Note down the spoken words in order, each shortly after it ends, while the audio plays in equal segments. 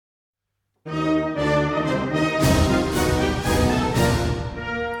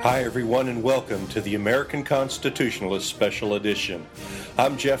Hi everyone and welcome to the American Constitutionalist Special Edition.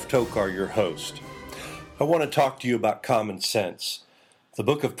 I'm Jeff Tokar, your host. I want to talk to you about common sense. The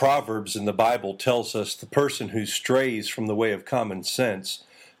book of Proverbs in the Bible tells us the person who strays from the way of common sense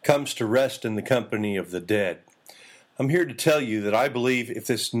comes to rest in the company of the dead. I'm here to tell you that I believe if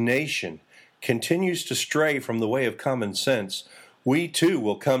this nation continues to stray from the way of common sense, we too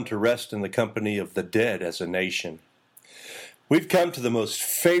will come to rest in the company of the dead as a nation. We've come to the most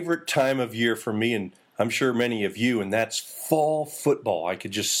favorite time of year for me, and I'm sure many of you, and that's fall football. I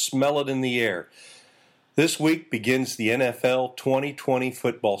could just smell it in the air. This week begins the NFL 2020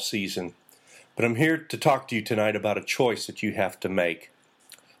 football season, but I'm here to talk to you tonight about a choice that you have to make.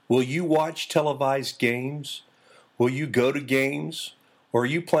 Will you watch televised games? Will you go to games? Or are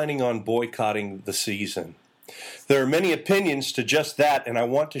you planning on boycotting the season? There are many opinions to just that, and I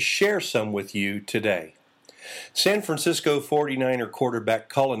want to share some with you today. San Francisco 49er quarterback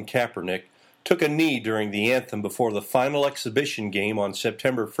Colin Kaepernick took a knee during the Anthem before the final exhibition game on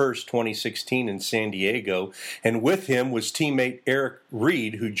September 1st, 2016 in San Diego, and with him was teammate Eric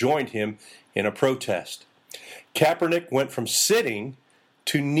Reed, who joined him in a protest. Kaepernick went from sitting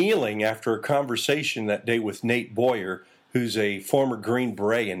to kneeling after a conversation that day with Nate Boyer, who's a former Green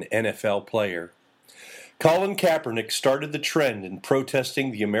Beret and NFL player. Colin Kaepernick started the trend in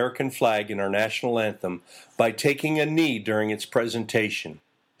protesting the American flag in our national anthem by taking a knee during its presentation.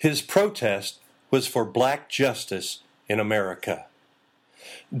 His protest was for black justice in America.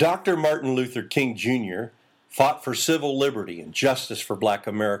 Dr. Martin Luther King Jr. fought for civil liberty and justice for black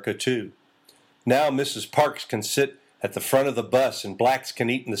America too. Now Mrs. Parks can sit at the front of the bus and blacks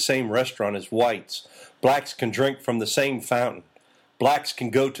can eat in the same restaurant as whites. Blacks can drink from the same fountain. Blacks can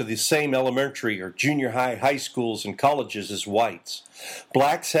go to the same elementary or junior high schools and colleges as whites.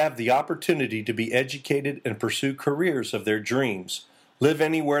 Blacks have the opportunity to be educated and pursue careers of their dreams, live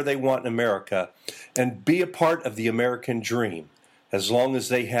anywhere they want in America, and be a part of the American dream, as long as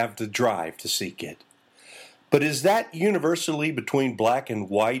they have the drive to seek it. But is that universally between black and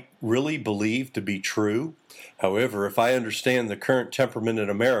white really believed to be true? However, if I understand the current temperament in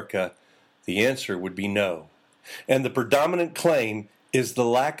America, the answer would be no. And the predominant claim is the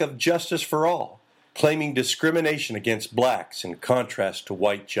lack of justice for all, claiming discrimination against blacks in contrast to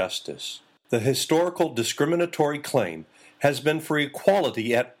white justice. The historical discriminatory claim has been for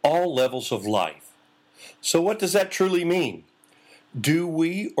equality at all levels of life. So what does that truly mean? Do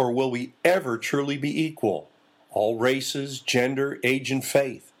we or will we ever truly be equal? All races, gender, age, and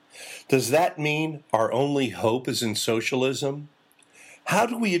faith. Does that mean our only hope is in socialism? How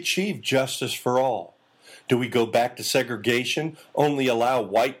do we achieve justice for all? Do we go back to segregation, only allow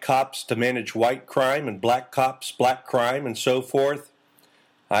white cops to manage white crime and black cops black crime and so forth?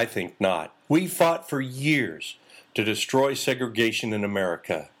 I think not. We fought for years to destroy segregation in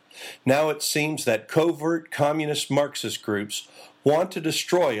America. Now it seems that covert communist Marxist groups want to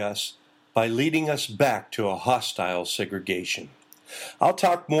destroy us by leading us back to a hostile segregation. I'll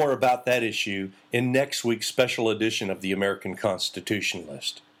talk more about that issue in next week's special edition of the American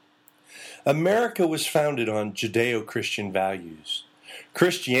Constitutionalist. America was founded on Judeo-Christian values.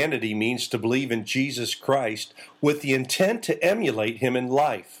 Christianity means to believe in Jesus Christ with the intent to emulate him in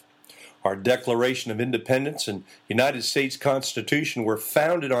life. Our Declaration of Independence and United States Constitution were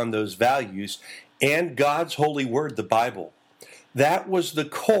founded on those values and God's holy word, the Bible. That was the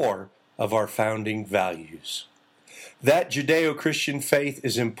core of our founding values. That Judeo-Christian faith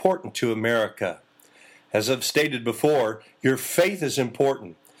is important to America. As I've stated before, your faith is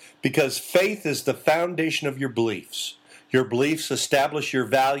important because faith is the foundation of your beliefs. Your beliefs establish your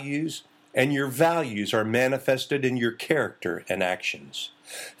values, and your values are manifested in your character and actions.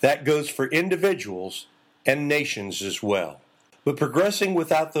 That goes for individuals and nations as well. But progressing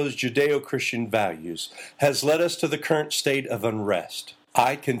without those Judeo-Christian values has led us to the current state of unrest.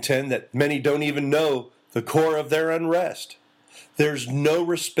 I contend that many don't even know the core of their unrest. There's no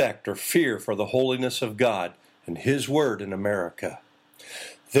respect or fear for the holiness of God and His Word in America.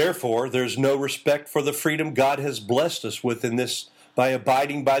 Therefore, there's no respect for the freedom God has blessed us with in this by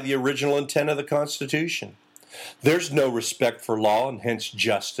abiding by the original intent of the Constitution. There's no respect for law and hence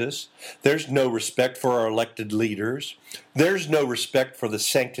justice. There's no respect for our elected leaders. There's no respect for the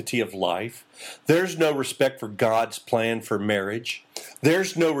sanctity of life. There's no respect for God's plan for marriage.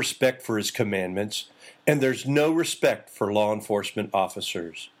 There's no respect for His commandments. And there's no respect for law enforcement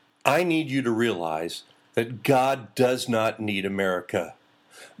officers. I need you to realize that God does not need America,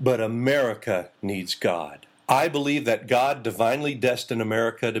 but America needs God. I believe that God divinely destined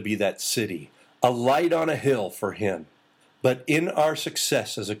America to be that city, a light on a hill for Him. But in our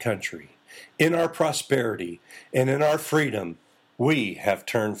success as a country, in our prosperity, and in our freedom, We have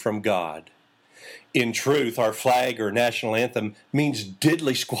turned from God. In truth, our flag or national anthem means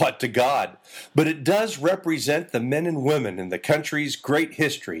diddly squat to God, but it does represent the men and women in the country's great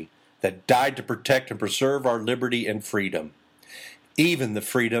history that died to protect and preserve our liberty and freedom, even the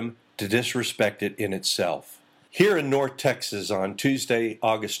freedom to disrespect it in itself. Here in North Texas on Tuesday,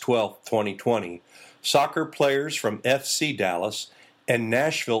 August 12, 2020, soccer players from FC Dallas and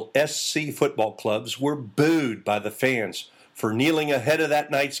Nashville SC football clubs were booed by the fans for kneeling ahead of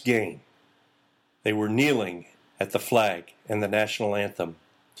that night's game. They were kneeling at the flag and the national anthem.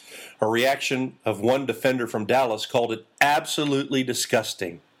 A reaction of one defender from Dallas called it absolutely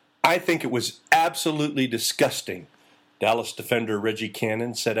disgusting. I think it was absolutely disgusting, Dallas defender Reggie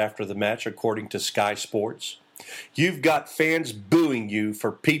Cannon said after the match, according to Sky Sports. You've got fans booing you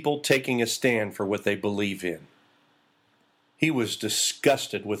for people taking a stand for what they believe in. He was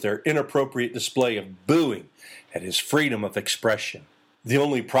disgusted with their inappropriate display of booing at his freedom of expression. The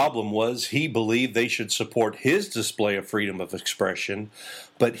only problem was he believed they should support his display of freedom of expression,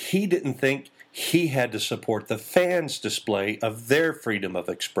 but he didn't think he had to support the fans' display of their freedom of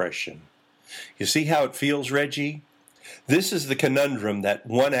expression. You see how it feels, Reggie? This is the conundrum that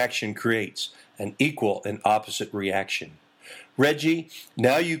one action creates, an equal and opposite reaction. Reggie,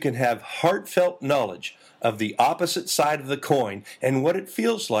 now you can have heartfelt knowledge of the opposite side of the coin and what it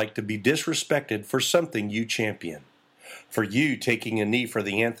feels like to be disrespected for something you champion. For you taking a knee for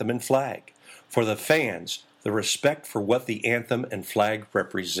the anthem and flag. For the fans, the respect for what the anthem and flag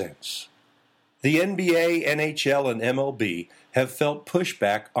represents. The NBA, NHL, and MLB have felt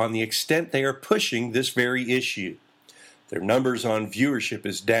pushback on the extent they are pushing this very issue. Their numbers on viewership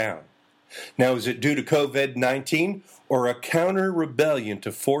is down. Now, is it due to COVID-19 or a counter-rebellion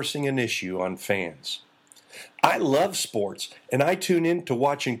to forcing an issue on fans? I love sports, and I tune in to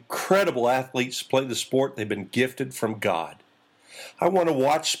watch incredible athletes play the sport they've been gifted from God. I want to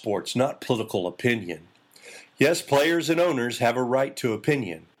watch sports, not political opinion. Yes, players and owners have a right to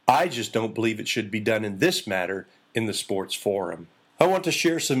opinion. I just don't believe it should be done in this matter in the sports forum. I want to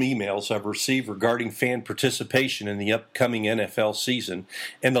share some emails I've received regarding fan participation in the upcoming NFL season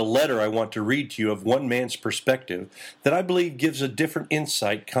and a letter I want to read to you of one man's perspective that I believe gives a different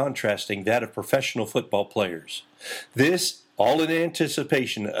insight contrasting that of professional football players. This all in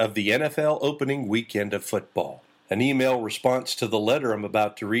anticipation of the NFL opening weekend of football. An email response to the letter I'm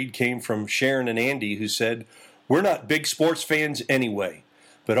about to read came from Sharon and Andy, who said, "We're not big sports fans anyway.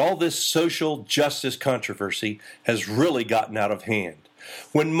 But all this social justice controversy has really gotten out of hand.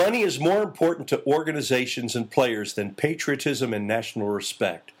 When money is more important to organizations and players than patriotism and national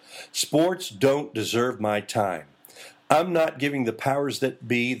respect, sports don't deserve my time. I'm not giving the powers that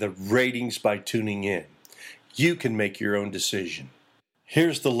be the ratings by tuning in. You can make your own decision."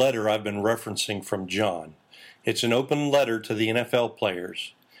 Here's the letter I've been referencing from John. It's an open letter to the NFL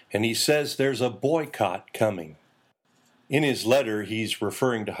players, and he says there's a boycott coming. In his letter, he's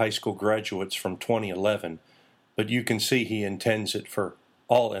referring to high school graduates from 2011, but you can see he intends it for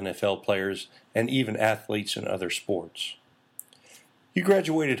all NFL players and even athletes in other sports. You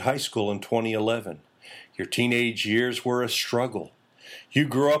graduated high school in 2011. Your teenage years were a struggle. You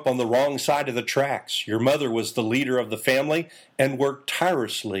grew up on the wrong side of the tracks. Your mother was the leader of the family and worked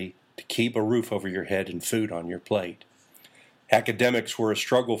tirelessly to keep a roof over your head and food on your plate. Academics were a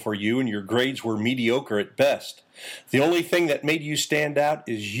struggle for you, and your grades were mediocre at best. The only thing that made you stand out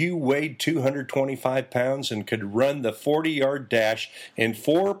is you weighed 225 pounds and could run the 40-yard dash in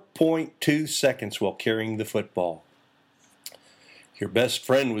 4.2 seconds while carrying the football. Your best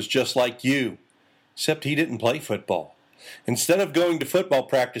friend was just like you, except he didn't play football. Instead of going to football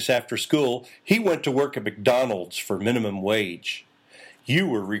practice after school, he went to work at McDonald's for minimum wage. You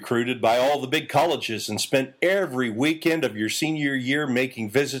were recruited by all the big colleges and spent every weekend of your senior year making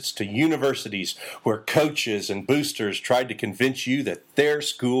visits to universities where coaches and boosters tried to convince you that their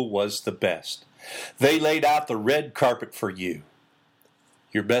school was the best. They laid out the red carpet for you.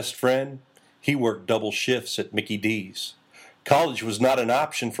 Your best friend, he worked double shifts at Mickey D's. College was not an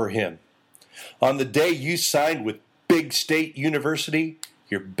option for him. On the day you signed with Big State University,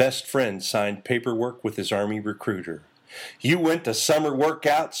 your best friend signed paperwork with his Army recruiter. You went to summer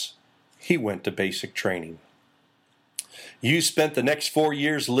workouts, he went to basic training. You spent the next 4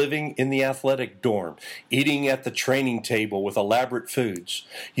 years living in the athletic dorm, eating at the training table with elaborate foods.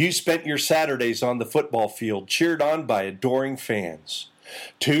 You spent your Saturdays on the football field, cheered on by adoring fans.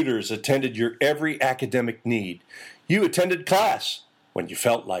 Tutors attended your every academic need. You attended class when you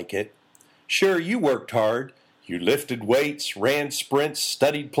felt like it. Sure, you worked hard. You lifted weights, ran sprints,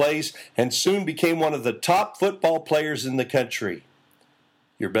 studied plays, and soon became one of the top football players in the country.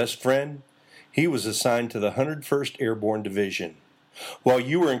 Your best friend, he was assigned to the 101st Airborne Division. While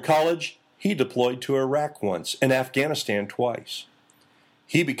you were in college, he deployed to Iraq once and Afghanistan twice.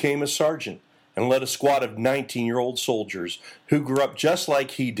 He became a sergeant and led a squad of 19-year-old soldiers who grew up just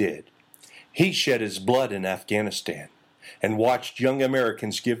like he did. He shed his blood in Afghanistan and watched young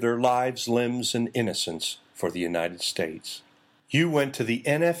Americans give their lives, limbs, and innocence for the United States. You went to the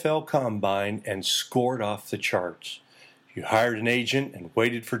NFL Combine and scored off the charts. You hired an agent and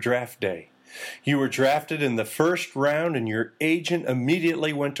waited for draft day. You were drafted in the first round, and your agent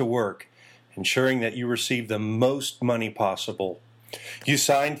immediately went to work, ensuring that you received the most money possible. You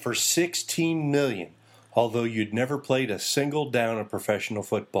signed for $16 million, although you'd never played a single down of professional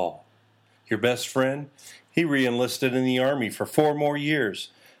football. Your best friend, he re-enlisted in the Army for 4 more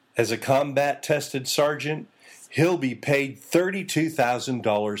years. As a combat-tested sergeant, he'll be paid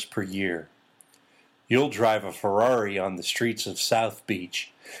 $32,000 per year. You'll drive a Ferrari on the streets of South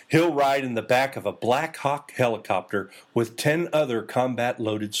Beach. He'll ride in the back of a Black Hawk helicopter with 10 other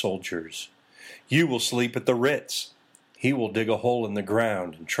combat-loaded soldiers. You will sleep at the Ritz. He will dig a hole in the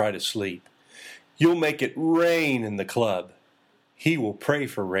ground and try to sleep. You'll make it rain in the club. He will pray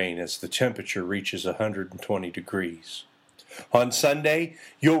for rain as the temperature reaches 120 degrees. On Sunday,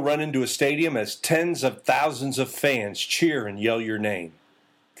 you'll run into a stadium as tens of thousands of fans cheer and yell your name.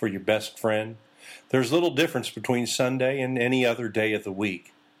 For your best friend, there's little difference between Sunday and any other day of the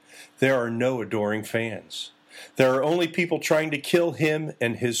week. There are no adoring fans. There are only people trying to kill him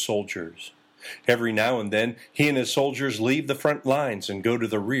and his soldiers. Every now and then, he and his soldiers leave the front lines and go to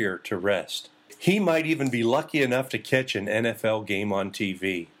the rear to rest. He might even be lucky enough to catch an NFL game on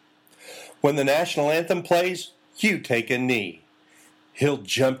TV. When the national anthem plays, you take a knee. He'll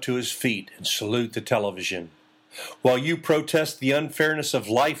jump to his feet and salute the television. While you protest the unfairness of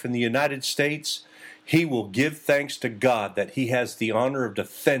life in the United States, he will give thanks to God that he has the honor of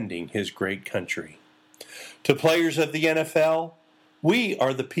defending his great country. To players of the NFL, we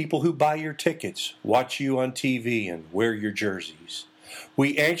are the people who buy your tickets, watch you on TV, and wear your jerseys.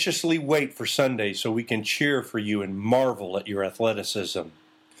 We anxiously wait for Sunday so we can cheer for you and marvel at your athleticism.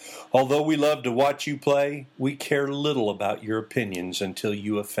 Although we love to watch you play, we care little about your opinions until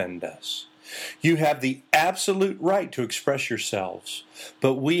you offend us. You have the absolute right to express yourselves,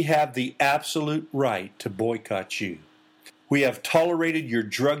 but we have the absolute right to boycott you. We have tolerated your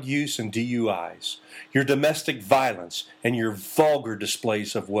drug use and DUIs, your domestic violence, and your vulgar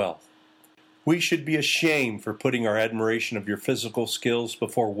displays of wealth. We should be ashamed for putting our admiration of your physical skills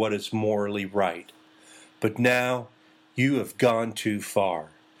before what is morally right. But now, you have gone too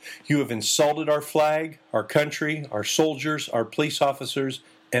far. You have insulted our flag, our country, our soldiers, our police officers,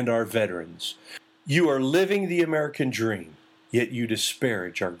 and our veterans. You are living the American dream, yet you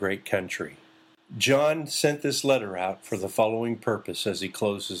disparage our great country. John sent this letter out for the following purpose as he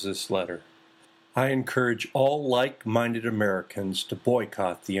closes this letter. I encourage all like-minded Americans to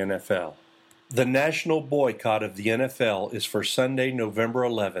boycott the NFL. The national boycott of the NFL is for Sunday, November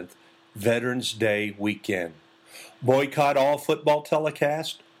 11th, Veterans Day weekend. Boycott all football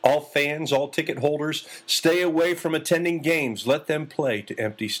telecasts, all fans, all ticket holders. Stay away from attending games. Let them play to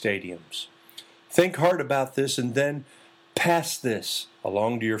empty stadiums. Think hard about this and then pass this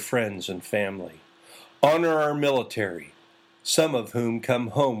along to your friends and family. Honor our military, some of whom come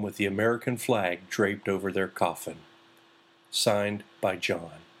home with the American flag draped over their coffin. Signed by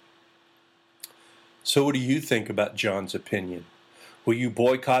John. So what do you think about John's opinion? Will you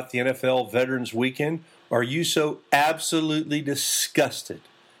boycott the NFL Veterans Weekend? Or are you so absolutely disgusted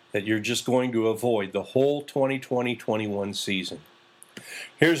that you're just going to avoid the whole 2020-21 season?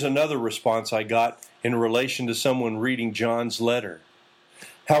 Here's another response I got in relation to someone reading John's letter.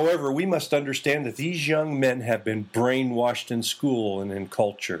 However, we must understand that these young men have been brainwashed in school and in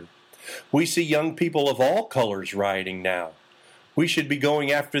culture. We see young people of all colors rioting now. We should be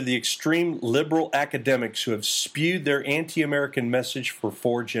going after the extreme liberal academics who have spewed their anti-American message for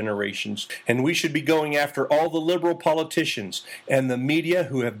 4 generations. And we should be going after all the liberal politicians and the media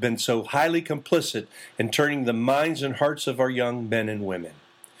who have been so highly complicit in turning the minds and hearts of our young men and women.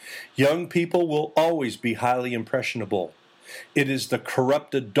 Young people will always be highly impressionable. It is the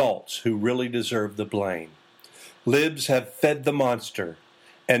corrupt adults who really deserve the blame. Libs have fed the monster,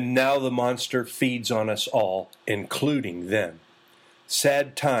 and now the monster feeds on us all, including them.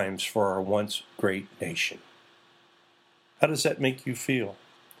 Sad times for our once great nation. How does that make you feel?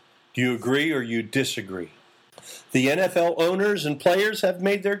 Do you agree or you disagree? The NFL owners and players have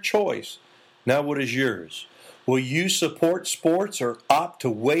made their choice. Now what is yours? Will you support sports or opt to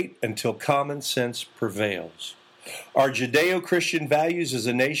wait until common sense prevails? Our Judeo-Christian values as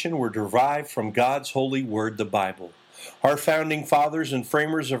a nation were derived from God's holy word, the Bible. Our founding fathers and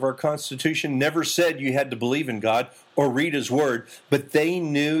framers of our Constitution never said you had to believe in God or read His Word, but they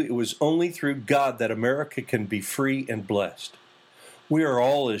knew it was only through God that America can be free and blessed. We are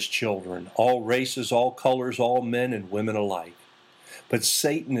all His children, all races, all colors, all men and women alike. But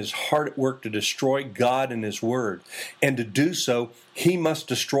Satan is hard at work to destroy God and His Word, and to do so, he must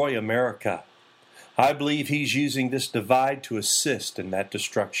destroy America. I believe he's using this divide to assist in that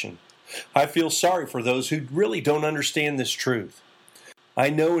destruction. I feel sorry for those who really don't understand this truth. I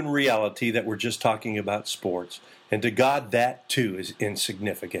know in reality that we're just talking about sports, and to God that too is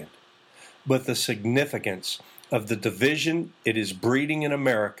insignificant. But the significance of the division it is breeding in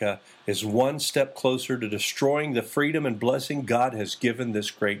America is one step closer to destroying the freedom and blessing God has given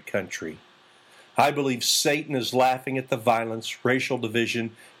this great country. I believe Satan is laughing at the violence, racial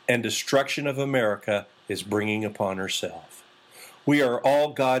division, and destruction of America is bringing upon herself. We are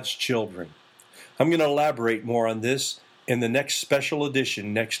all God's children. I'm going to elaborate more on this in the next special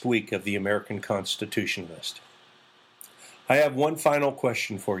edition next week of the American Constitutionalist. I have one final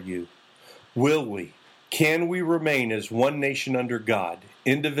question for you. Can we remain as one nation under God,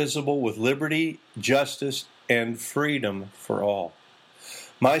 indivisible with liberty, justice, and freedom for all?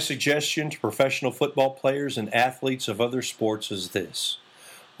 My suggestion to professional football players and athletes of other sports is this.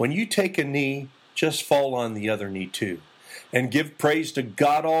 When you take a knee, just fall on the other knee too, and give praise to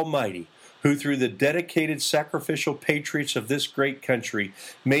God Almighty, who through the dedicated sacrificial patriots of this great country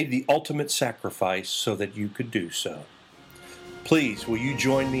made the ultimate sacrifice so that you could do so. Please, will you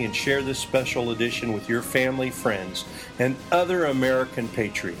join me and share this special edition with your family, friends, and other American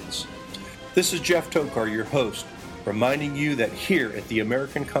patriots? This is Jeff Tokar, your host, reminding you that here at the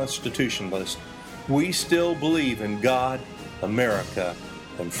American Constitutionalist, we still believe in God, America,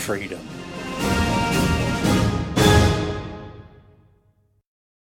 and freedom.